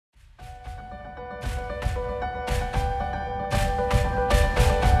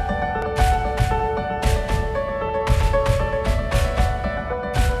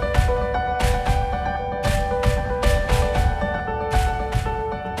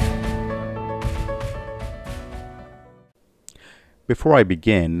Before I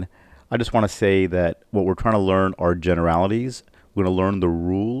begin, I just want to say that what we're trying to learn are generalities. We're going to learn the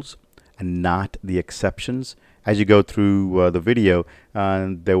rules and not the exceptions. As you go through the video,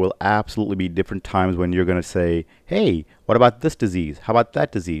 there will absolutely be different times when you're going to say, hey, what about this disease? How about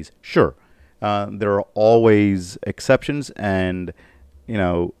that disease? Sure. There are always exceptions, and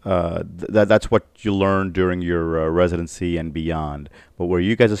that's what you learn during your residency and beyond. But where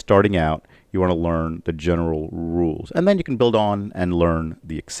you guys are starting out, you want to learn the general rules, and then you can build on and learn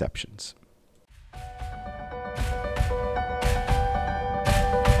the exceptions.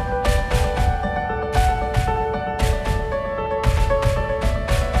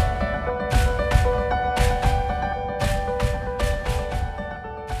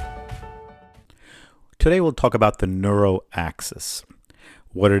 Today we'll talk about the neuro-axis,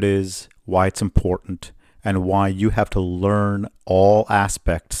 what it is, why it's important, and why you have to learn all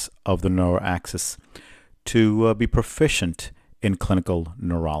aspects of the neuro-axis to be proficient in clinical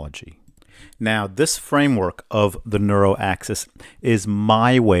neurology. Now, this framework of the neuro-axis is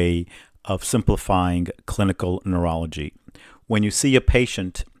my way of simplifying clinical neurology. When you see a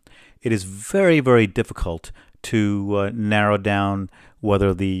patient, it is very, very difficult to narrow down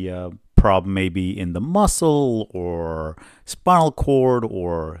whether the problem may be in the muscle or spinal cord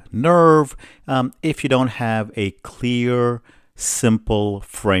or nerve if you don't have a clear, simple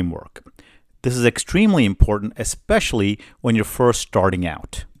framework. This is extremely important, especially when you're first starting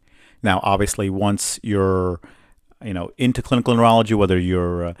out. Now, obviously, once you're into clinical neurology, whether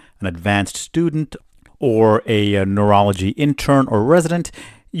you're an advanced student or a neurology intern or resident,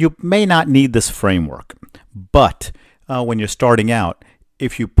 you may not need this framework. But when you're starting out,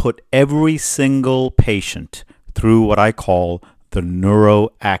 if you put every single patient through what I call the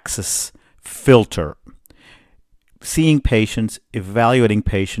neuro-axis filter, seeing patients, evaluating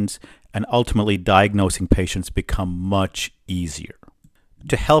patients, and ultimately diagnosing patients become much easier.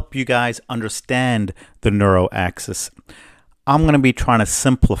 To help you guys understand the neuro-axis, I'm going to be trying to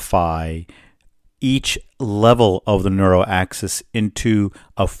simplify each level of the neuro-axis into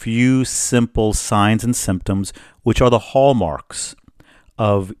a few simple signs and symptoms, which are the hallmarks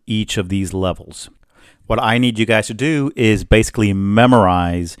of each of these levels. What I need you guys to do is basically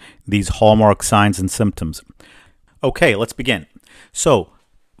memorize these hallmark signs and symptoms. Okay, let's begin. So,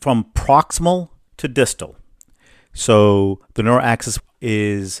 from proximal to distal. So, the neuro-axis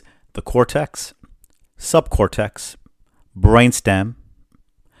is the cortex, subcortex, brainstem,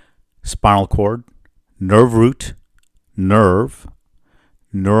 spinal cord, nerve root, nerve,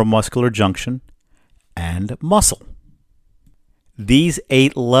 neuromuscular junction, and muscle. These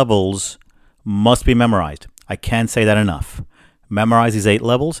 8 levels must be memorized. I can't say that enough. Memorize these 8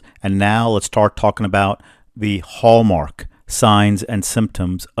 levels, and now let's start talking about the hallmark signs and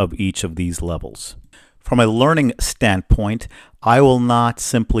symptoms of each of these levels. From a learning standpoint, I will not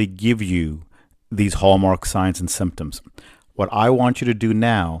simply give you these hallmark signs and symptoms. What I want you to do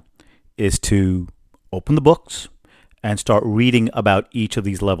now is to open the books and start reading about each of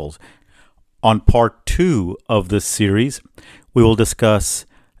these levels. On part 2 of this series, we will discuss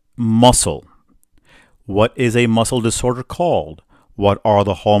muscle. What is a muscle disorder called? What are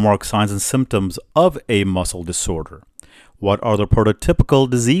the hallmark signs and symptoms of a muscle disorder? What are the prototypical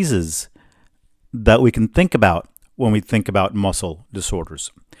diseases that we can think about when we think about muscle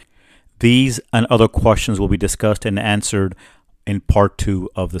disorders? These and other questions will be discussed and answered in part 2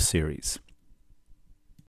 of the series.